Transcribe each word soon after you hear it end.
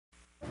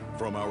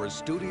From our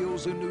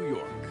studios in New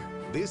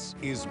York, this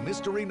is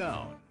Mystery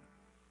Noun.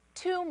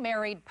 Two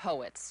married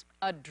poets,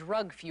 a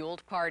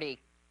drug-fueled party,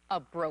 a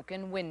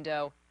broken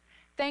window.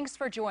 Thanks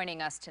for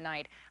joining us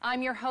tonight.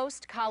 I'm your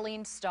host,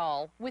 Colleen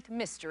Stahl, with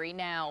Mystery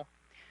Now.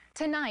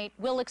 Tonight,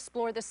 we'll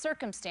explore the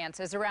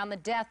circumstances around the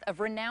death of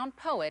renowned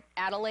poet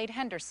Adelaide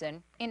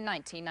Henderson in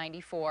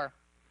 1994.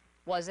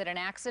 Was it an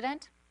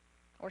accident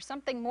or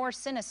something more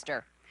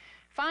sinister?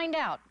 Find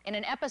out in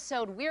an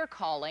episode we're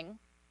calling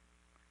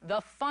The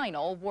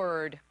Final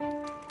Word.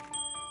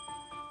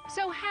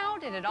 So how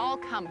did it all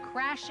come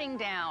crashing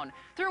down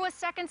through a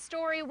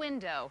second-story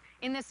window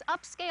in this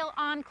upscale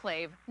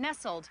enclave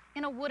nestled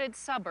in a wooded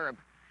suburb?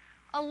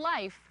 A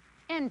life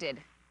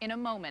ended in a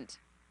moment.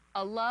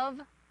 A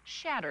love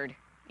shattered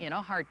in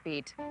a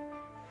heartbeat.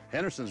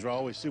 Hendersons were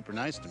always super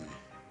nice to me.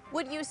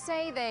 Would you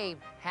say they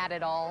had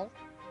it all?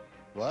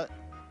 What?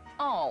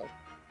 All.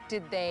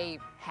 Did they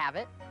have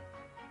it?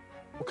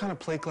 What kind of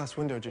plate glass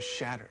window just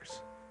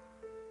shatters?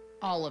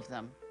 All of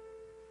them.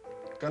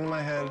 Gun to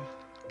my head,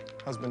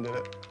 husband did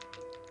it.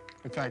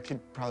 In fact, he'd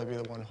probably be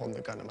the one holding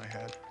the gun to my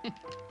head.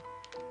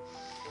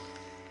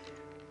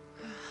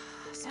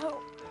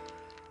 So,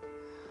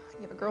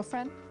 you have a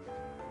girlfriend?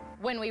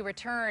 When we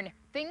return,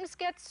 things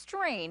get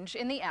strange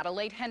in the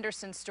Adelaide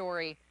Henderson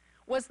story.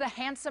 Was the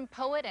handsome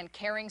poet and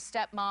caring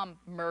stepmom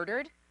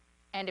murdered?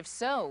 And if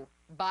so,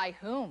 by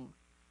whom?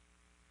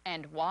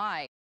 And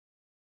why?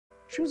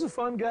 She was a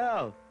fun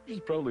gal.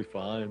 She's probably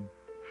fine.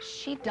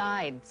 She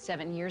died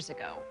 7 years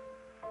ago.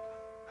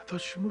 I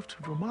thought she moved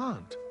to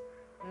Vermont.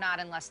 Not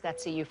unless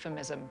that's a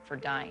euphemism for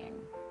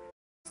dying.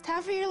 It's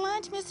time for your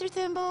lunch, Mr.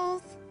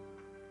 Thimbles.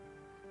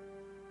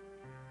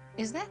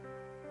 Is that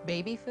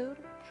baby food?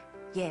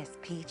 Yes,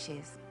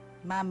 peaches.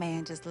 My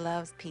man just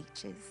loves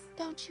peaches.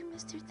 Don't you,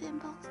 Mr.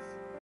 Thimbles?